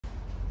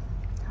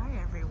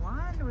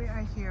everyone, we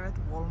are here at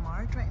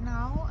Walmart right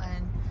now,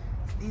 and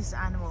these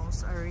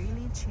animals are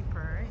really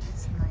cheaper.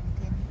 It's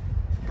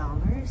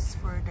 $19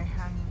 for the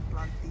hanging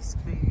plant this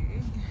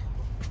big.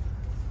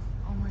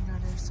 Oh my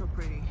god, they're so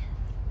pretty.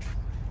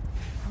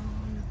 Oh,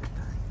 look at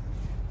that.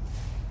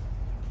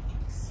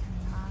 It's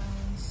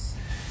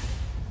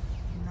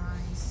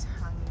nice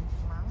hanging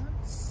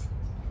plants.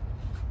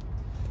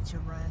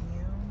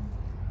 Geranium.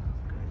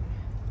 Okay.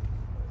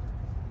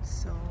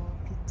 So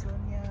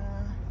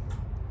petunia.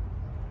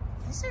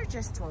 These are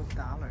just $12.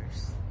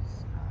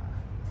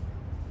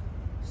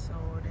 So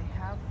they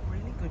have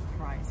really good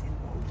price in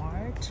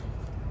Walmart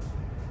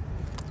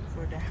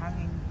for the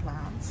hanging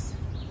plants.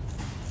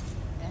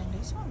 And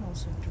this one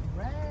also, the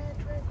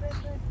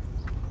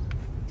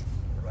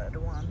red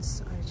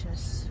ones are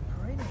just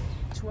pretty.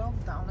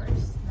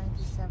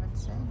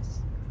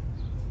 $12.97.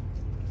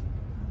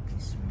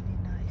 It's really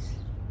nice.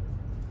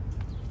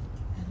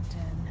 And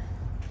then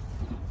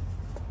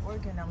we're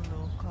gonna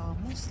look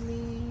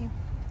mostly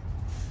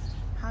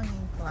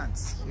hanging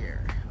plants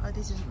here. Oh,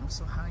 this is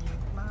also hanging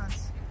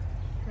plants.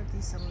 Have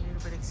these a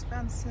little bit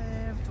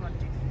expensive,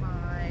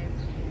 $25,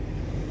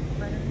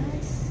 but a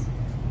nice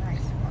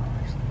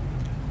flowers.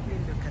 We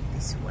look at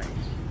this way.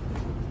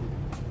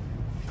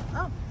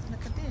 Oh,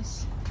 look at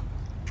this.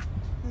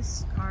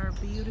 These are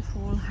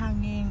beautiful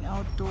hanging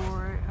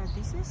outdoor.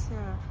 This is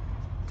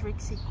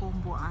Trixie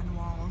Combo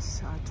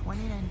Annuals,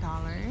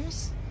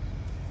 $29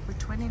 for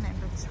 $29.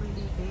 That's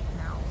really big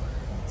now.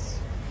 It's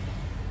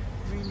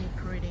really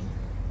pretty.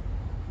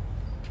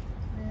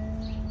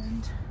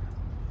 And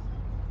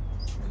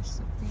there's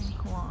a pink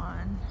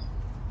one.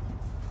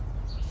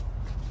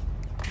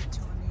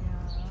 Petunia.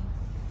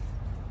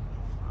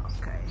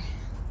 Okay.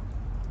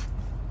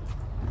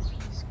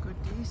 Let's go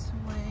this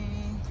way.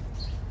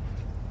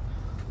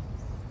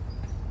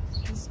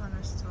 This one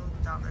is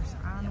 $12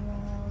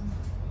 annual.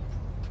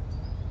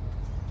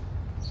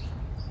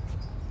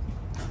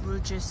 We'll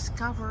just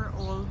cover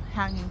all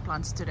hanging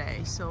plants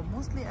today. So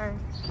mostly are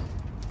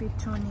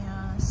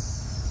petunias.